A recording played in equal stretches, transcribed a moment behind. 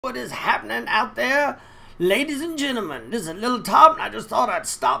What is happening out there, ladies and gentlemen? This is a little Tom, and I just thought I'd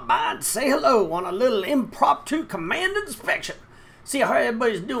stop by and say hello on a little impromptu command inspection. See how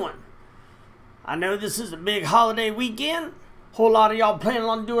everybody's doing. I know this is a big holiday weekend. Whole lot of y'all planning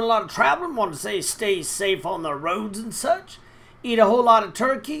on doing a lot of traveling. Want to say stay safe on the roads and such. Eat a whole lot of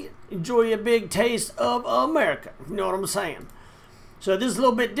turkey. Enjoy a big taste of America. You know what I'm saying? So this is a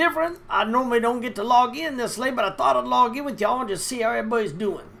little bit different. I normally don't get to log in this late, but I thought I'd log in with y'all and just see how everybody's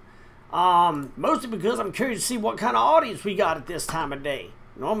doing. Mostly because I'm curious to see what kind of audience we got at this time of day.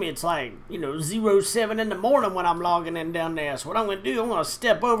 Normally it's like, 07 in the morning when I'm logging in down there. So what I'm going to do, I'm going to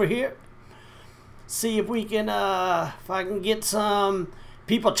step over here. See if we can, if I can get some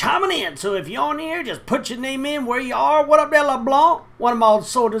people chiming in. So if you're on here, just put your name in where you are. What up there, LeBlanc? One of my old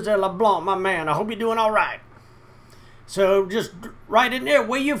soldiers there, LeBlanc, my man. I hope you're doing all right. So just write in there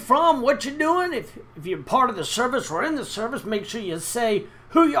where you're from, what you're doing. If you're part of the service or in the service, make sure you say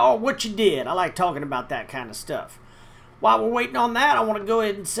who you are, what you did. I like talking about that kind of stuff. While we're waiting on that, I want to go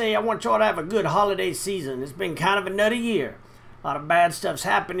ahead and say I want y'all to have a good holiday season. It's been kind of a nutty year. A lot of bad stuff's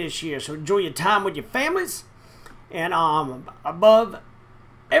happened this year, so enjoy your time with your families. And above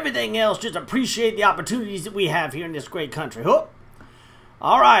everything else, just appreciate the opportunities that we have here in this great country. Hook.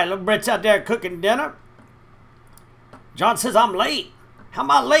 All right, little Brett's out there cooking dinner. John says I'm late. How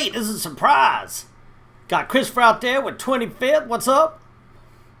am I late? This is a surprise. Got Christopher out there with 25th. What's up?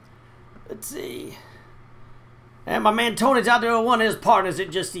 Let's see. And my man Tony's out there with one of his partners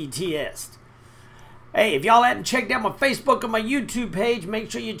at Just ETS. Hey, if y'all hadn't checked out my Facebook or my YouTube page, make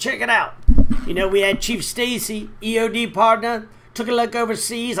sure you check it out. We had Chief Stacy, EOD partner, took a look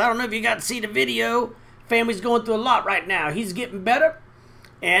overseas. I don't know if you got to see the video. Family's going through a lot right now. He's getting better.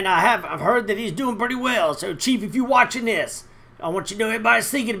 And I've heard that he's doing pretty well. So, Chief, if you're watching this, I want you to know everybody's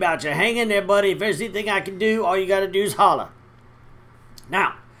thinking about you. Hang in there, buddy. If there's anything I can do, all you got to do is holler.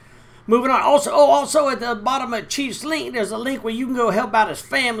 Now, moving on. Also at the bottom of Chief's link, there's a link where you can go help out his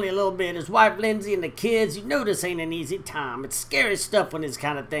family a little bit. His wife, Lindsay, and the kids. You know this ain't an easy time. It's scary stuff when this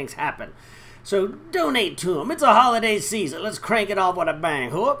kind of things happen. So, donate to him. It's a holiday season. Let's crank it off with a bang.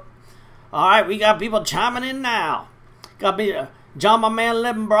 Whoop. All right, we got people chiming in now. Got me... John, my man,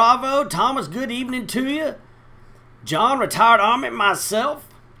 11 Bravo. Thomas, good evening to you. John, retired Army, myself.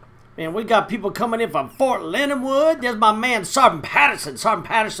 Man, we got people coming in from Fort Leonardwood. There's my man, Sergeant Patterson. Sergeant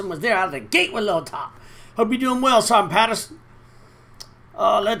Patterson was there out of the gate with Little Top. Hope you're doing well, Sergeant Patterson.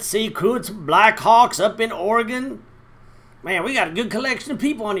 Let's see. Crewing some Black Hawks up in Oregon. Man, we got a good collection of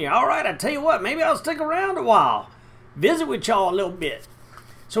people on here. All right, I tell you what, maybe I'll stick around a while. Visit with y'all a little bit.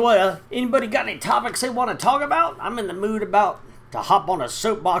 So, anybody got any topics they want to talk about? I'm in the mood to hop on a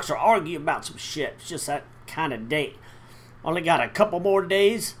soapbox or argue about some shit. It's just that kind of day. Only got a couple more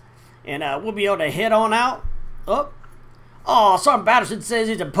days, and we'll be able to head on out. Oh, Sergeant Patterson says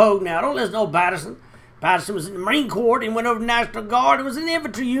he's a pogue now. Don't listen to old Patterson. Patterson was in the Marine Corps and went over to the National Guard and was in the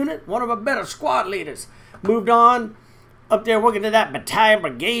infantry unit, one of our better squad leaders. Moved on up there working at that battalion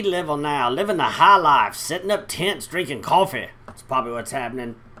brigade level now, living the high life, setting up tents, drinking coffee. That's probably what's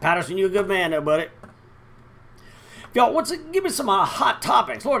happening. Patterson, you a good man there, buddy. Yo, give me some hot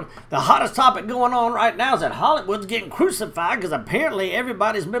topics. Lord, the hottest topic going on right now is that Hollywood's getting crucified because apparently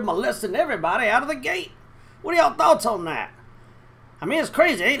everybody's been molesting everybody out of the gate. What are y'all thoughts on that? I mean, it's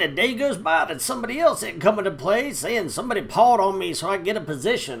crazy. Ain't a day goes by that somebody else ain't coming to play saying somebody pawed on me so I get a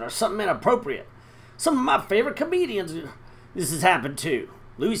position or something inappropriate. Some of my favorite comedians this has happened to.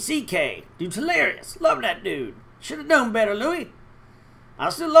 Louis C.K. Dude's hilarious. Love that dude. Should have known better, Louis. I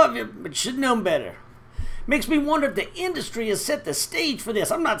still love you, but should have known better. Makes me wonder if the industry has set the stage for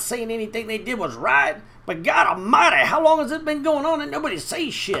this. I'm not saying anything they did was right, but God almighty, how long has it been going on and nobody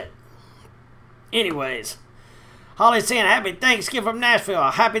says shit? Anyways, Holly's saying happy Thanksgiving from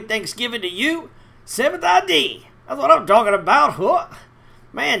Nashville. Happy Thanksgiving to you. 7th ID. That's what I'm talking about. Huh?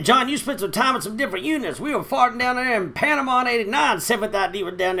 Man, John, you spent some time in some different units. We were farting down there in Panama in 89. 7th ID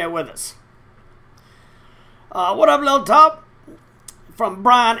was down there with us. What up, Little Top? From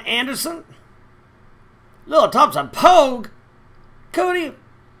Brian Anderson. Little Top's a pogue. Cody,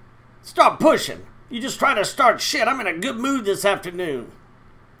 start pushing. You just try to start shit. I'm in a good mood this afternoon.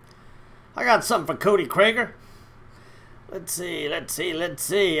 I got something for Cody Krager. Let's see.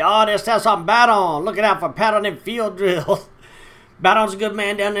 Oh, there's some Baton. Looking out for Pat on them field drills. Baton's a good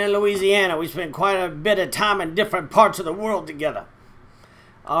man down there in Louisiana. We spent quite a bit of time in different parts of the world together.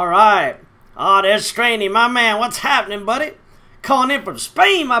 All right. Oh, there's Straney. My man, what's happening, buddy? Calling in from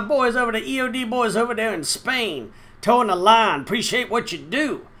Spain, my boys over the EOD boys over there in Spain. Towing the line. Appreciate what you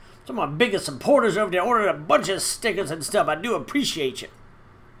do. Some of my biggest supporters over there ordered a bunch of stickers and stuff. I do appreciate you.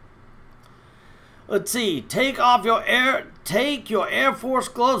 Let's see. Take your Air Force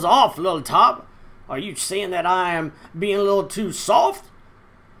gloves off, little top. Are you saying that I am being a little too soft?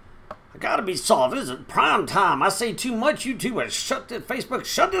 I gotta be soft. This is prime time. I say too much, YouTube would Facebook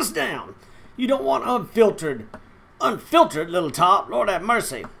shut this down. You don't want unfiltered, little top. Lord have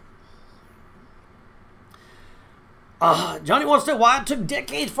mercy. Johnny wants to know why it took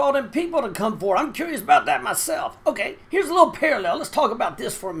decades for all them people to come forward. I'm curious about that myself. Okay, here's a little parallel. Let's talk about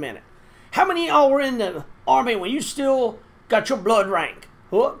this for a minute. How many of y'all were in the Army when you still got your blood rank?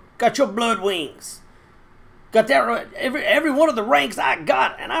 Huh? Got your blood wings? Got that? Every one of the ranks I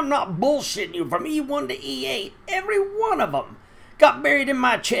got, and I'm not bullshitting you, from E1 to E8, every one of them got buried in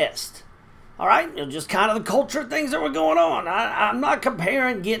my chest. All right? It was just kind of the culture things that were going on. I'm not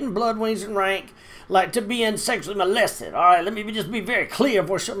comparing getting blood wings and rank like to being sexually molested. All right? Let me just be very clear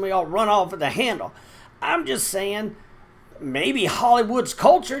before some of y'all run off with the handle. I'm just saying maybe Hollywood's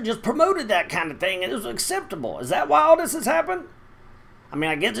culture just promoted that kind of thing and it was acceptable. Is that why all this has happened? I mean,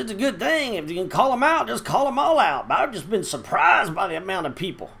 I guess it's a good thing. If you can call them out, just call them all out. But I've just been surprised by the amount of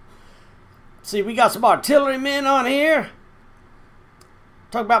people. See, we got some artillery men on here.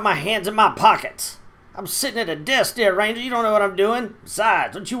 Talk about my hands in my pockets. I'm sitting at a desk there, Ranger. You don't know what I'm doing.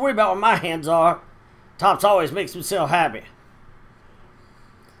 Besides, don't you worry about where my hands are. Tops always makes himself happy.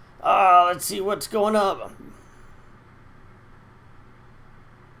 Let's see what's going on.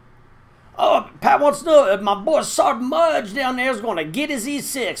 Oh, Pat wants to know if my boy Sergeant Mudge down there is going to get his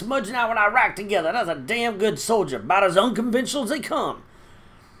E6. Mudge and I were in Iraq together. That's a damn good soldier. About as unconventional as they come.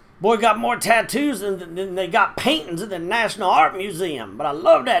 Boy got more tattoos than they got paintings in the National Art Museum. But I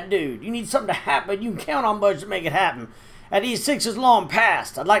love that dude. You need something to happen, you can count on Mudge to make it happen. That E6 is long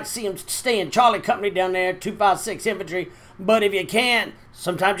past. I'd like to see him stay in Charlie Company down there, 256 Infantry. But if you can't,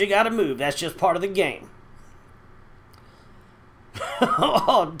 sometimes you got to move. That's just part of the game.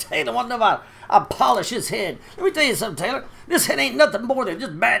 Oh, Taylor wants to know if I polish his head. Let me tell you something, Taylor. This head ain't nothing more than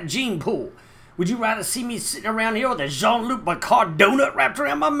just bad gene pool. Would you rather see me sitting around here with a Jean-Luc Picard donut wrapped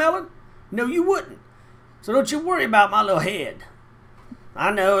around my melon? No, you wouldn't. So don't you worry about my little head.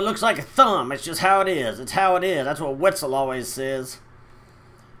 I know, it looks like a thumb. It's just how it is. It's how it is. That's what Wetzel always says.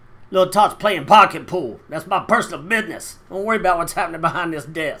 Little Tot's playing pocket pool. That's my personal business. Don't worry about what's happening behind this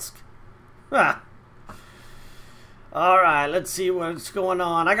desk. Ah. Alright, let's see what's going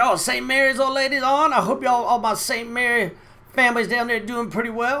on. I got all St. Mary's old ladies on. I hope y'all, all my St. Mary families down there doing pretty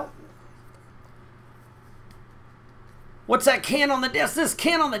well. What's that can on the desk? This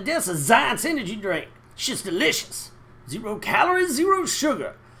can on the desk is Zion's energy drink. Shit's delicious. 0 calories, 0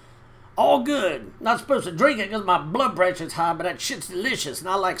 sugar. All good. Not supposed to drink it because my blood pressure's high, but that shit's delicious. And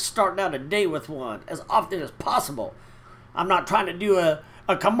I like starting out a day with one as often as possible. I'm not trying to do a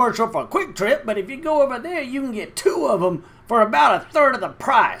commercial for a quick trip, but if you go over there, you can get 2 of them for about 1/3 of the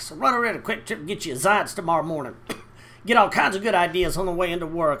price. So run around a quick trip and get you a Zions tomorrow morning. Get all kinds of good ideas on the way into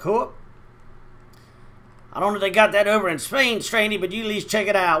work, huh? I don't know if they got that over in Spain, Straney, but you at least check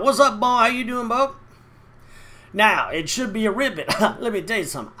it out. What's up, boy? How you doing, Bo? Now, it should be a ribbit. Let me tell you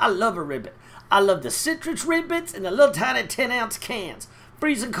something. I love a ribbit. I love the citrus ribbits and the little tiny 10-ounce cans.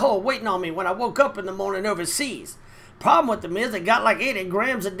 Freezing cold waiting on me when I woke up in the morning overseas. Problem with them is they got like 80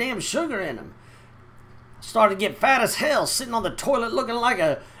 grams of damn sugar in them. Started to get fat as hell, sitting on the toilet looking like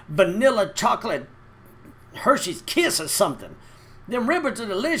a vanilla chocolate Hershey's Kiss or something. Them ribbits are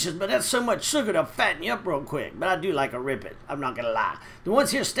delicious, but that's so much sugar to fatten you up real quick. But I do like a ribbit, I'm not gonna lie. The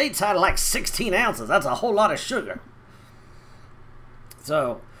ones here stateside are like 16 ounces. That's a whole lot of sugar.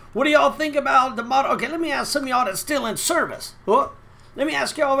 So, what do y'all think about the model? Okay, let me ask some of y'all that's still in service. Let me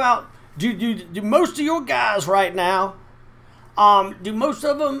ask y'all about, do most of your guys right now, do most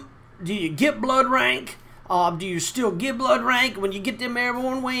of them, do you get blood rank? Do you still get blood rank when you get them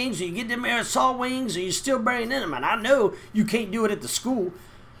airborne wings? Do you get them air assault wings? Are you still burying in them? And I know you can't do it at the school.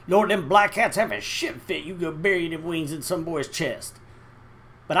 Lord, them black hats have a shit fit. You go bury them wings in some boy's chest.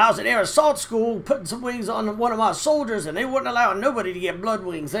 But I was at air assault school putting some wings on one of my soldiers, and they wouldn't allow nobody to get blood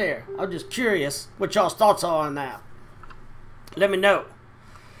wings there. I'm just curious what y'all's thoughts are on that. Let me know.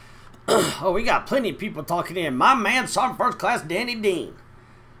 Oh, we got plenty of people talking in. My man, Sergeant First Class Danny Dean.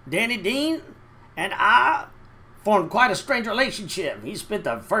 Danny Dean and I formed quite a strange relationship. He spent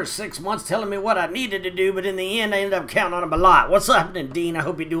the first 6 months telling me what I needed to do, but in the end, I ended up counting on him a lot. What's happening, Dean? I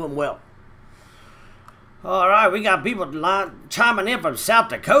hope you're doing well. All right, we got people chiming in from South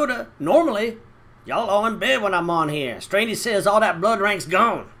Dakota. Normally, y'all all in bed when I'm on here. Straney says all that blood rank's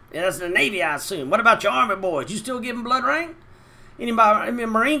gone. Yeah, that's the Navy, I assume. What about your Army boys? You still giving blood rank? Anybody in the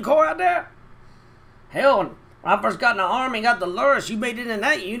Marine Corps out there? Hell, When I first got in the Army and got the Luris, you made it in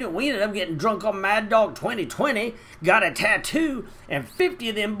that unit. We ended up getting drunk on Mad Dog 2020, got a tattoo, and 50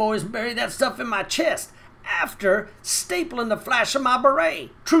 of them boys buried that stuff in my chest after stapling the flash of my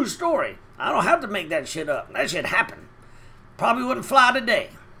beret. True story. I don't have to make that shit up. That shit happened. Probably wouldn't fly today.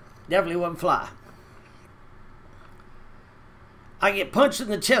 Definitely wouldn't fly. I get punched in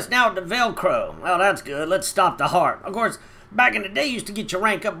the chest now with the Velcro. Well, that's good. Let's stop the heart. Of course, back in the day, you used to get your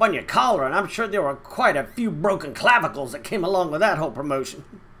rank up on your collar, and I'm sure there were quite a few broken clavicles that came along with that whole promotion.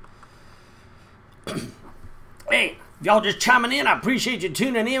 Hey, if y'all just chiming in, I appreciate you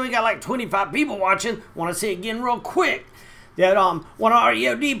tuning in. We got like 25 people watching. Want to say again real quick that one of our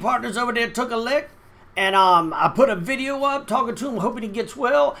EOD partners over there took a lick, and I put a video up talking to him, hoping he gets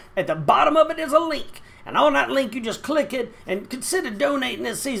well. At the bottom of it is a link. And on that link, you just click it and consider donating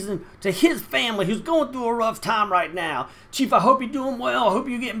this season to his family who's going through a rough time right now. Chief, I hope you're doing well. I hope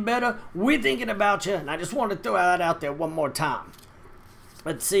you're getting better. We're thinking about you. And I just wanted to throw that out there one more time.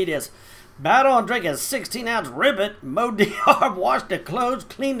 Let's see this. Battle on drinking a 16-ounce ribbit. Mowed the yard, washed the clothes,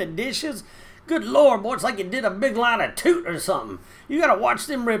 cleaned the dishes. Good Lord, boy, it's like you did a big line of toot or something. You got to watch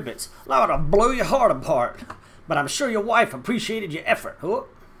them ribbits. Liable to blow your heart apart. But I'm sure your wife appreciated your effort. Huh?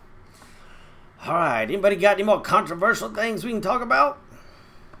 All right, anybody got any more controversial things we can talk about?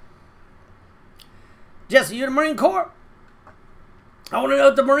 Jesse, you the Marine Corps? I want to know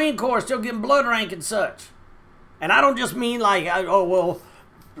if the Marine Corps is still getting blood rank and such. And I don't just mean like, oh, well,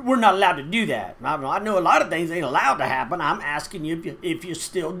 we're not allowed to do that. I know a lot of things ain't allowed to happen. I'm asking you if you're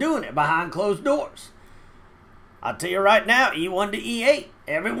still doing it behind closed doors. I'll tell you right now, E1 to E8,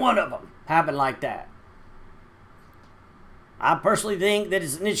 every one of them happened like that. I personally think that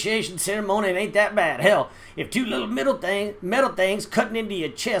his initiation ceremony ain't that bad. Hell, if two little metal things cutting into your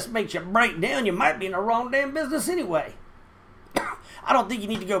chest makes you break down, you might be in the wrong damn business anyway. I don't think you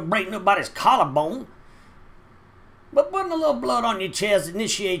need to go break nobody's collarbone. But putting a little blood on your chest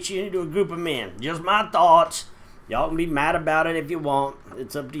initiates you into a group of men. Just my thoughts. Y'all can be mad about it if you want.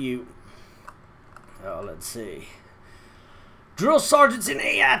 It's up to you. Oh, let's see. Drill sergeants in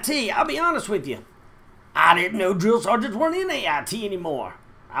AIT. I'll be honest with you. I didn't know drill sergeants weren't in AIT anymore.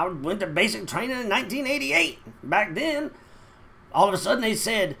 I went to basic training in 1988. Back then, all of a sudden they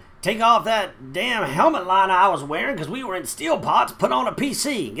said, take off that damn helmet liner I was wearing because we were in steel pots, put on a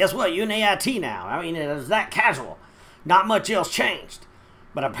PC. Guess what? You're in AIT now. I mean, it was that casual. Not much else changed.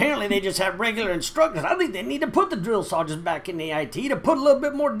 But apparently they just have regular instructors. I think they need to put the drill sergeants back in the AIT to put a little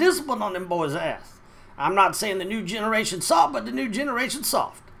bit more discipline on them boys' ass. I'm not saying the new generation's soft, but the new generation's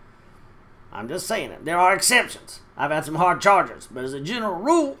soft. I'm just saying it. There are exceptions. I've had some hard chargers, but as a general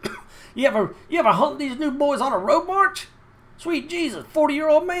rule, you ever hump these new boys on a road march? Sweet Jesus,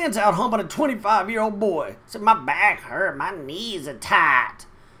 40-year-old man's out humping a 25-year-old boy. Said my back hurt, my knees are tight.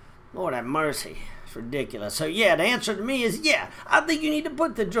 Lord have mercy. It's ridiculous. So yeah, the answer to me is yeah. I think you need to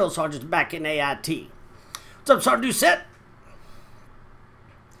put the drill sergeants back in AIT. What's up, Sergeant Doucette?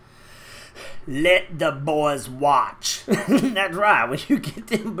 Let the boys watch. That's right. When you get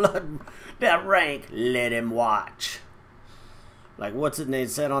them blood, that rank, let him watch. Like what's his name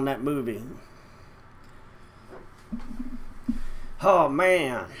said on that movie. Oh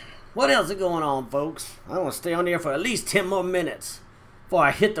man. What else is going on, folks? I want to stay on here for at least 10 more minutes before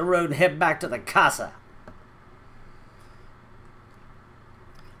I hit the road and head back to the casa.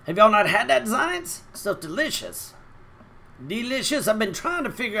 Have y'all not had that, Zions? Stuff delicious. Delicious. I've been trying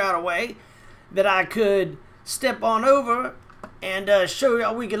to figure out a way that I could step on over and show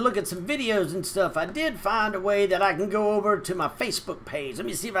y'all we can look at some videos and stuff. I did find a way that I can go over to my Facebook page. Let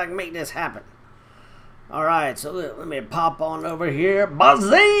me see if I can make this happen. Alright, so let me pop on over here.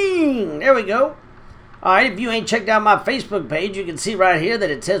 Bazing! There we go. Alright, if you ain't checked out my Facebook page, you can see right here that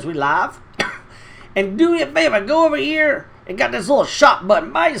it says we live. And do me a favor, go over here and got this little shop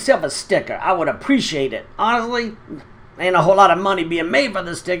button. Buy yourself a sticker. I would appreciate it. Honestly, ain't a whole lot of money being made for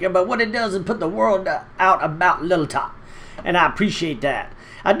the sticker, but what it does is put the world out about Little Top. And I appreciate that.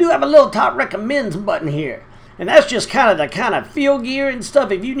 I do have a Little Top recommends button here. And that's just kind of the kind of feel gear and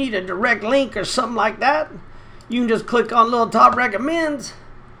stuff. If you need a direct link or something like that, you can just click on Little Top recommends.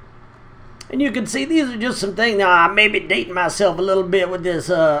 And you can see these are just some things. Now, I may be dating myself a little bit with this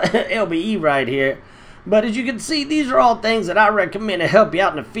LBE right here. But as you can see, these are all things that I recommend to help you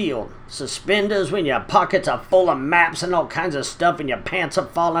out in the field. Suspenders when your pockets are full of maps and all kinds of stuff and your pants are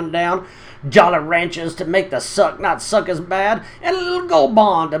falling down. Jolly Ranchers to make the suck not suck as bad. And a little gold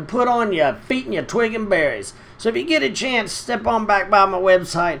bond to put on your feet and your twig and berries. So if you get a chance, step on back by my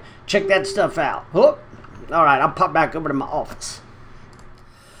website. Check that stuff out. Whoop. All right, I'll pop back over to my office.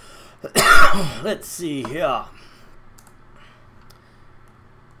 Let's see here.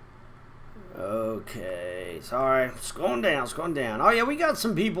 Okay, sorry. Scrolling down. Oh yeah, we got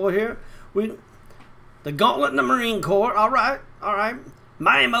some people here. The Gauntlet in the Marine Corps. All right.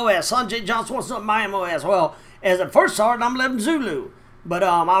 My MOS. Sanjay Johnson, what's up, my MOS? Well, as a first sergeant, I'm 11 Zulu. But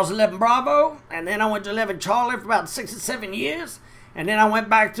I was 11 Bravo, and then I went to 11 Charlie for about 6 or 7 years. And then I went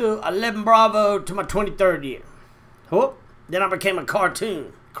back to 11 Bravo to my 23rd year. Whoop. Then I became a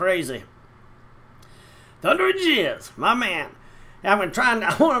cartoon. Crazy. Thunder and Jizz, my man. I want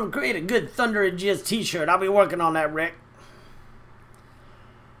to create a good Thunder and Jizz t-shirt. I'll be working on that, Rick.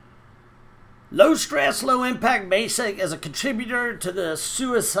 Low stress, low impact basic as a contributor to the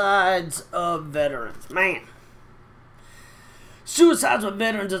suicides of veterans. Man. Suicides of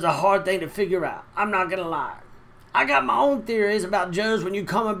veterans is a hard thing to figure out. I'm not going to lie. I got my own theories about, Joe's, when you're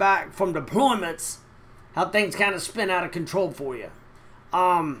coming back from deployments, how things kind of spin out of control for you.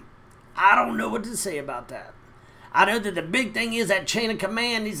 I don't know what to say about that. I know that the big thing is that chain of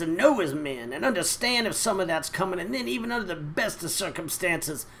command needs to know his men and understand if some of that's coming. And then even under the best of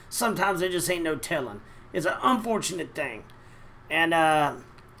circumstances, sometimes there just ain't no telling. It's an unfortunate thing. And I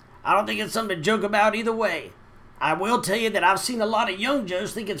don't think it's something to joke about either way. I will tell you that I've seen a lot of young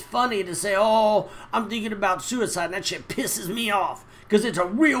Joes think it's funny to say, oh, I'm thinking about suicide. And that shit pisses me off because it's a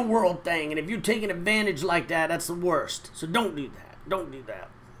real world thing. And if you're taking advantage like that, that's the worst. So don't do that. Don't do that.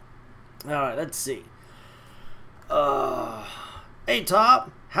 All right, let's see. Hey,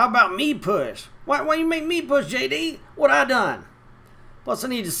 Top, how about me push? Why you make me push, JD? What I done? Plus, I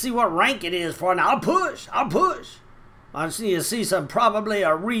need to see what rank it is for now. I'll push. I just need to see probably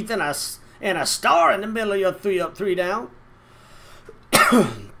a wreath and a star in the middle of your 3 up, 3 down.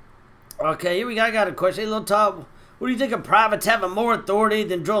 Okay, here we go. I got a question. Hey, little Top, what do you think of privates having more authority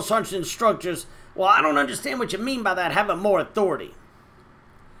than drill sergeant instructors? Well, I don't understand what you mean by that, having more authority.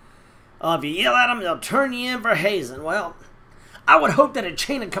 If you yell at them, they'll turn you in for hazing. Well, I would hope that a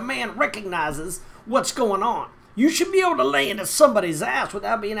chain of command recognizes what's going on. You should be able to lay into somebody's ass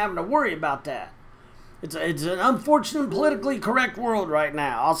without having to worry about that. It's an unfortunate, politically correct world right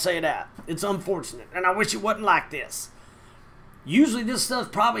now. I'll say that. It's unfortunate, and I wish it wasn't like this. Usually this stuff's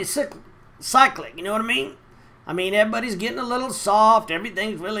probably cyclic, you know what I mean? I mean, everybody's getting a little soft.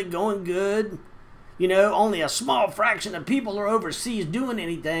 Everything's really going good. You know, only a small fraction of people are overseas doing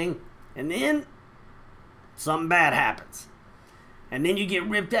anything. And then something bad happens. And then you get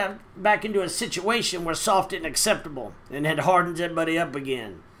ripped out back into a situation where soft isn't acceptable. And it hardens everybody up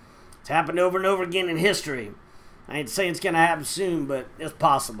again. It's happened over and over again in history. I ain't saying it's going to happen soon, but it's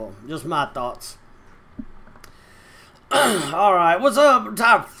possible. Just my thoughts. Alright, what's up?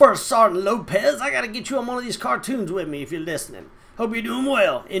 Retired First Sergeant Lopez. I got to get you on one of these cartoons with me if you're listening. Hope you're doing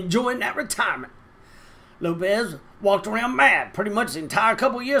well. Enjoying that retirement. Lopez walked around mad pretty much the entire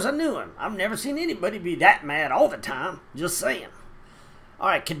couple years I knew him. I've never seen anybody be that mad all the time. Just saying.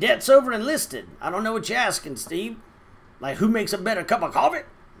 Alright, cadets over enlisted. I don't know what you're asking, Steve. Like, who makes a better cup of coffee?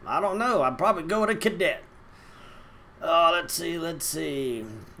 I don't know. I'd probably go with a cadet. Let's see.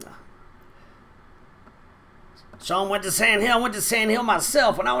 Sean went to Sand Hill. I went to Sand Hill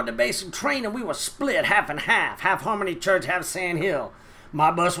myself. When I went to basic training, we were split half and half. Half Harmony Church, half Sand Hill. My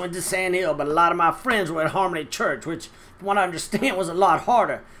bus went to Sand Hill, but a lot of my friends were at Harmony Church, which, from what I understand, was a lot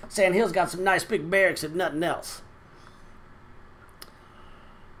harder. Sand Hill's got some nice big barracks if nothing else.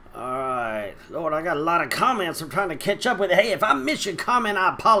 Alright. Lord, I got a lot of comments I'm trying to catch up with. Hey, if I miss your comment,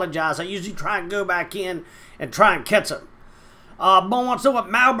 I apologize. I usually try and go back in and try and catch them. Bon wants to know what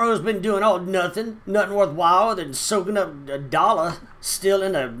Malbro's been doing. Oh, nothing. Nothing worthwhile than soaking up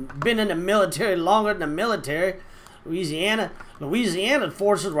 $1. Been in the military longer than the military. Louisiana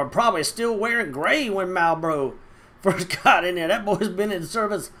forces were probably still wearing gray when Malbro first got in there. That boy's been in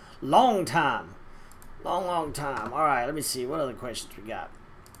service long time. Long time. All right, let me see. What other questions we got?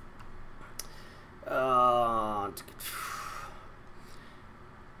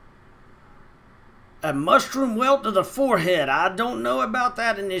 A mushroom welt to the forehead. I don't know about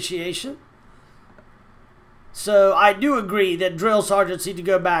that initiation. So I do agree that drill sergeants need to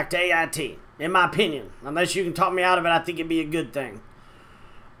go back to AIT. In my opinion. Unless you can talk me out of it, I think it'd be a good thing.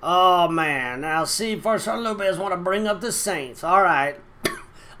 Oh, man. Now, see, First Sergeant Lopez want to bring up the Saints. All right.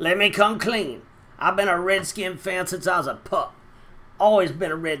 Let me come clean. I've been a Redskin fan since I was a pup. Always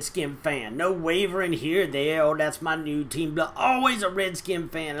been a Redskin fan. No wavering here, there. Oh, that's my new team. Always a Redskin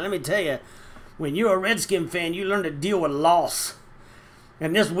fan. And let me tell you, when you're a Redskin fan, you learn to deal with loss.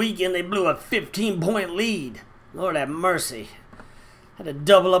 And this weekend, they blew a 15-point lead. Lord have mercy. Had to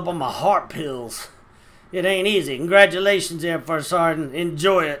double up on my heart pills. It ain't easy. Congratulations there, First Sergeant.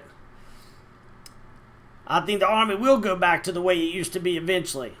 Enjoy it. I think the Army will go back to the way it used to be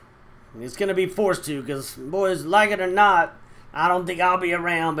eventually. It's going to be forced to because, boys, like it or not, I don't think I'll be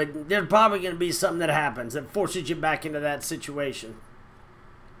around, but there's probably going to be something that happens that forces you back into that situation.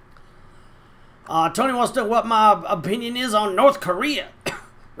 Tony wants to know what my opinion is on North Korea.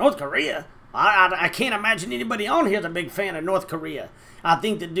 North Korea? I can't imagine anybody on here is a big fan of North Korea. I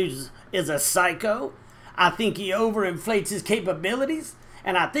think the dude is a psycho. I think he overinflates his capabilities.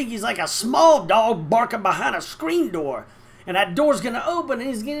 And I think he's like a small dog barking behind a screen door. And that door's going to open and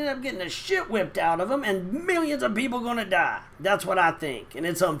he's going to end up getting the shit whipped out of him. And millions of people are going to die. That's what I think. And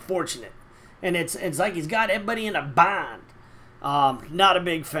it's unfortunate. And it's like he's got everybody in a bind. Not a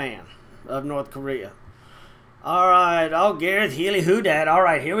big fan of North Korea. All right. Oh, Gareth Healy, who dat? All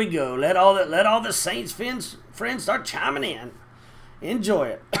right, here we go. Let all the Saints friends start chiming in. Enjoy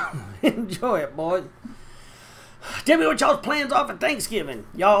it. Enjoy it, boys. Tell me what y'all's plans are for Thanksgiving.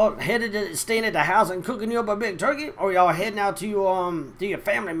 Y'all headed to staying at the house and cooking you up a big turkey, or y'all heading out to your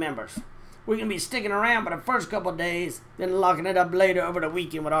family members? We're gonna be sticking around for the first couple of days, then locking it up later over the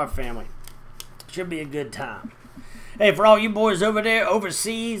weekend with our family. Should be a good time. Hey, for all you boys over there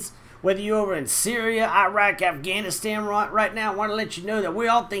overseas, whether you're over in Syria, Iraq, Afghanistan right now, I want to let you know that we're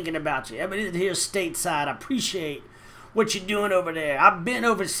all thinking about you. Everybody here stateside, I appreciate what you're doing over there. I've been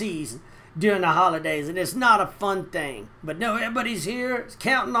overseas during the holidays, and it's not a fun thing. But no, everybody's here,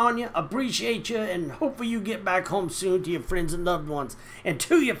 counting on you, appreciate you, and hopefully you get back home soon to your friends and loved ones. And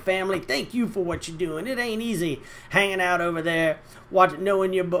to your family, thank you for what you're doing. It ain't easy hanging out over there,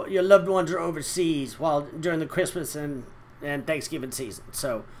 knowing your loved ones are overseas during the Christmas and Thanksgiving season.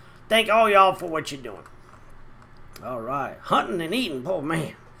 So, thank all y'all for what you're doing. All right, hunting and eating, oh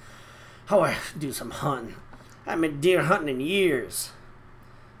man. Oh, I do some hunting. I haven't been deer hunting in years.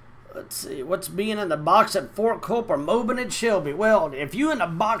 Let's see, what's being in the box at Fort Culp or Mobin and Shelby? Well, if you're in the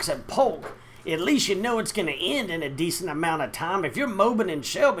box at Polk, at least you know it's going to end in a decent amount of time. If you're Mobin and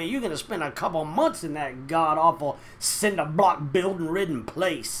Shelby, you're going to spend a couple months in that god-awful cinder-block building-ridden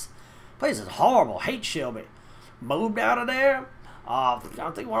place. Place is horrible. Hate Shelby. Moved out of there. I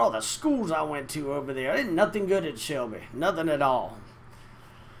don't think what all the schools I went to over there. I did nothing good at Shelby. Nothing at all.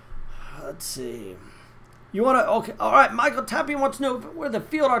 Let's see. You want to, okay, all right, Michael Tapia wants to know where the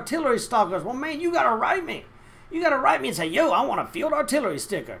field artillery stock is. Well, man, you got to write me. You got to write me and say, yo, I want a field artillery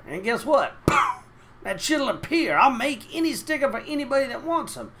sticker. And guess what? That shit'll appear. I'll make any sticker for anybody that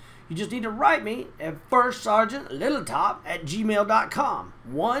wants them. You just need to write me at firstsergeantlittletop@gmail.com.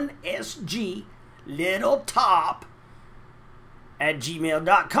 1SG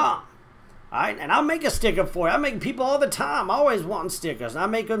littletop@gmail.com. All right, and I'll make a sticker for you. I make people all the time, always wanting stickers. And I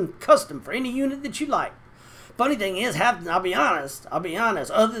make them custom for any unit that you like. Funny thing is, I'll be honest,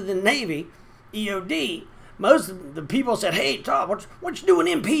 other than Navy, EOD, most of the people said, hey, Tom, what you do an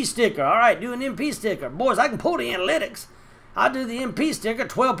MP sticker? All right, do an MP sticker. Boys, I can pull the analytics. I do the MP sticker.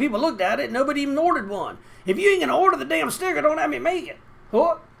 12 people looked at it. Nobody even ordered one. If you ain't going to order the damn sticker, don't have me make it.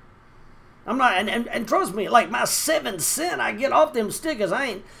 What? I'm not, and trust me, like my 7 cents I get off them stickers,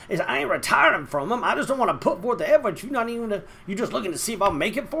 I ain't retiring from them. I just don't want to put forth the effort. You're just looking to see if I'll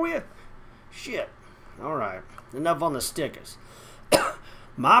make it for you? Shit. All right, enough on the stickers.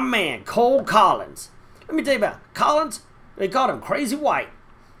 My man, Cole Collins. Let me tell you about Collins. They called him Crazy White.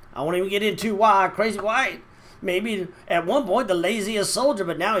 I won't even get into why Crazy White. Maybe at one point the laziest soldier,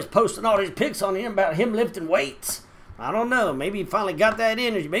 but now he's posting all these pics on him about him lifting weights. I don't know. Maybe he finally got that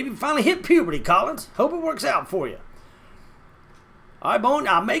energy. Maybe he finally hit puberty, Collins. Hope it works out for you. All right, Bone.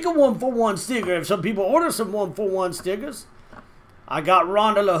 I'll make a 1-for-1 sticker if some people order some 1-for-1 stickers. I got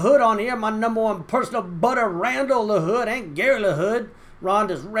Rhonda LaHood on here, my number one personal butter, Randall LaHood, and Gary LaHood.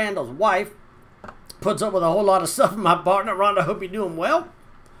 Randall's wife. Puts up with a whole lot of stuff from my partner. Rhonda, hope you're doing well.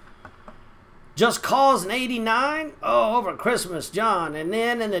 Just Cause in 89. Oh, over Christmas, John. And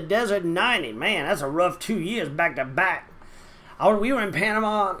then in the desert, 90. Man, that's a rough 2 years back to back. We were in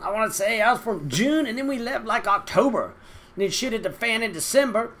Panama, I want to say, I was from June, and then we left like October. And then shit hit the fan in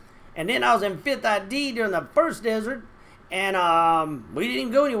December. And then I was in 5th ID during the first desert. And we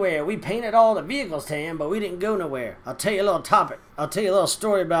didn't go anywhere. We painted all the vehicles tan, but we didn't go nowhere. I'll tell you a little topic. I'll tell you a little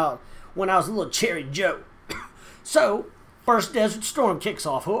story about when I was a little Cherry Joe. So, first Desert Storm kicks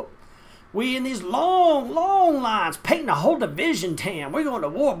off. We in these long, long lines, painting a whole division tan. We're going to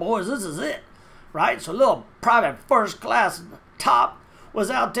war, boys. This is it. Right? So, little private first class top was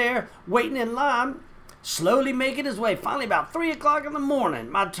out there waiting in line, slowly making his way. Finally, about 3 o'clock in the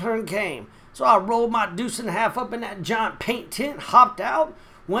morning, my turn came. So I rolled my deuce and a half up in that giant paint tent, hopped out,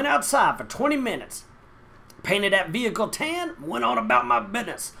 went outside for 20 minutes, painted that vehicle tan, went on about my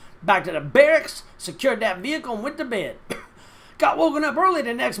business. Back to the barracks, secured that vehicle, and went to bed. Got woken up early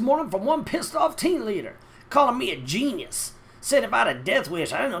the next morning from one pissed off team leader, calling me a genius. Said if I had a death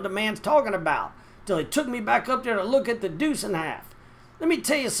wish, I didn't know what the man's talking about. till he took me back up there to look at the deuce and half. Let me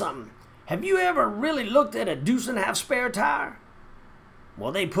tell you something. Have you ever really looked at a deuce and half spare tire?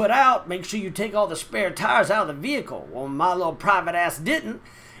 Well, they put out, make sure you take all the spare tires out of the vehicle. Well, my little private ass didn't.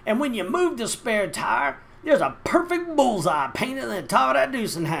 And when you move the spare tire, there's a perfect bullseye painted on the top of that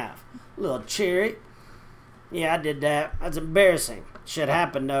deuce and half. Little cherry. Yeah, I did that. That's embarrassing. Shit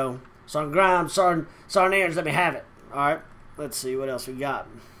happened, though. Sergeant Grimes, Sergeant Aaron's, let me have it. All right, let's see what else we got.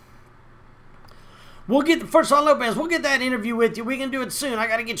 We'll get the first on Lopez. We'll get that interview with you. We can do it soon. I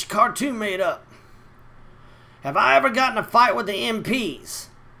got to get your cartoon made up. Have I ever gotten a fight with the MPs?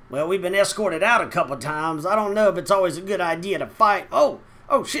 Well, we've been escorted out a couple times. I don't know if it's always a good idea to fight. Oh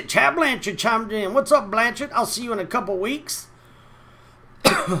shit, Chad Blanchard chimed in. What's up, Blanchard? I'll see you in a couple weeks.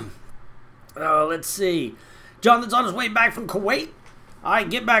 Let's see. Jonathan's on his way back from Kuwait. All right,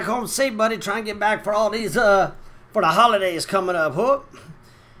 get back home safe, buddy. Try and get back for all these, for the holidays coming up. All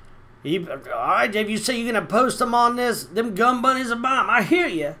right, if you say you're going to post them on this, them gun bunnies are bomb. I hear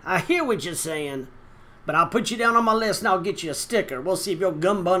you. I hear what you're saying. But I'll put you down on my list and I'll get you a sticker. We'll see if your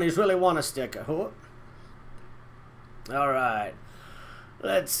gun bunnies really want a sticker. All right.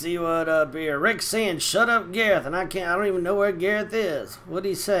 Let's see what up here. Rick's saying, shut up, Gareth. And I don't even know where Gareth is. What'd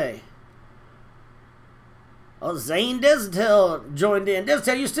he say? Oh, Zane Destel joined in.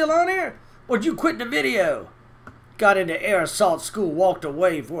 Destel, you still on here? What'd you quit the video? Got into air assault school, walked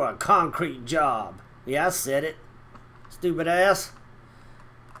away for a concrete job. Yeah, I said it. Stupid ass.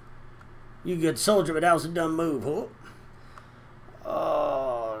 You good soldier, but that was a dumb move. Okay.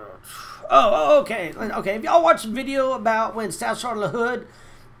 Okay, if y'all watched the video about when Staff Sergeant LaHood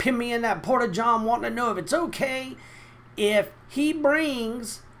pinned me in that porta-john wanting to know if it's okay if he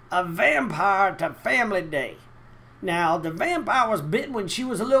brings a vampire to family day. Now, the vampire was bitten when she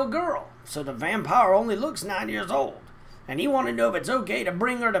was a little girl, so the vampire only looks 9 years old. And he wanted to know if it's okay to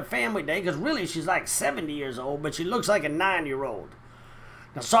bring her to family day, because really she's like 70 years old, but she looks like a 9-year-old.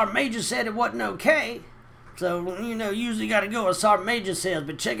 Now, Sergeant Major said it wasn't okay, so, you know, usually got to go with Sergeant Major says,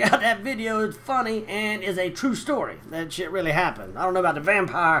 but check out that video. It's funny and is a true story. That shit really happened. I don't know about the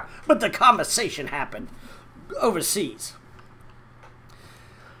vampire, but the conversation happened overseas.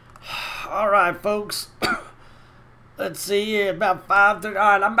 All right, folks. Let's see here, about 5:30. All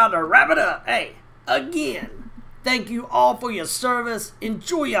right, I'm about to wrap it up. Hey, again, thank you all for your service.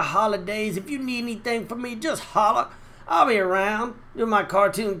 Enjoy your holidays. If you need anything from me, just holler. I'll be around, do my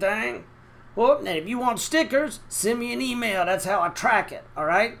cartoon thing. Well, and if you want stickers, send me an email. That's how I track it, all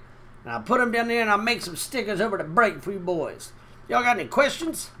right? And I'll put them down there and I'll make some stickers over the break for you boys. Y'all got any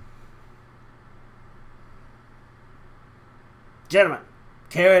questions? Gentlemen,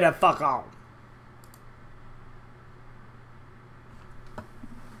 carry the fuck on.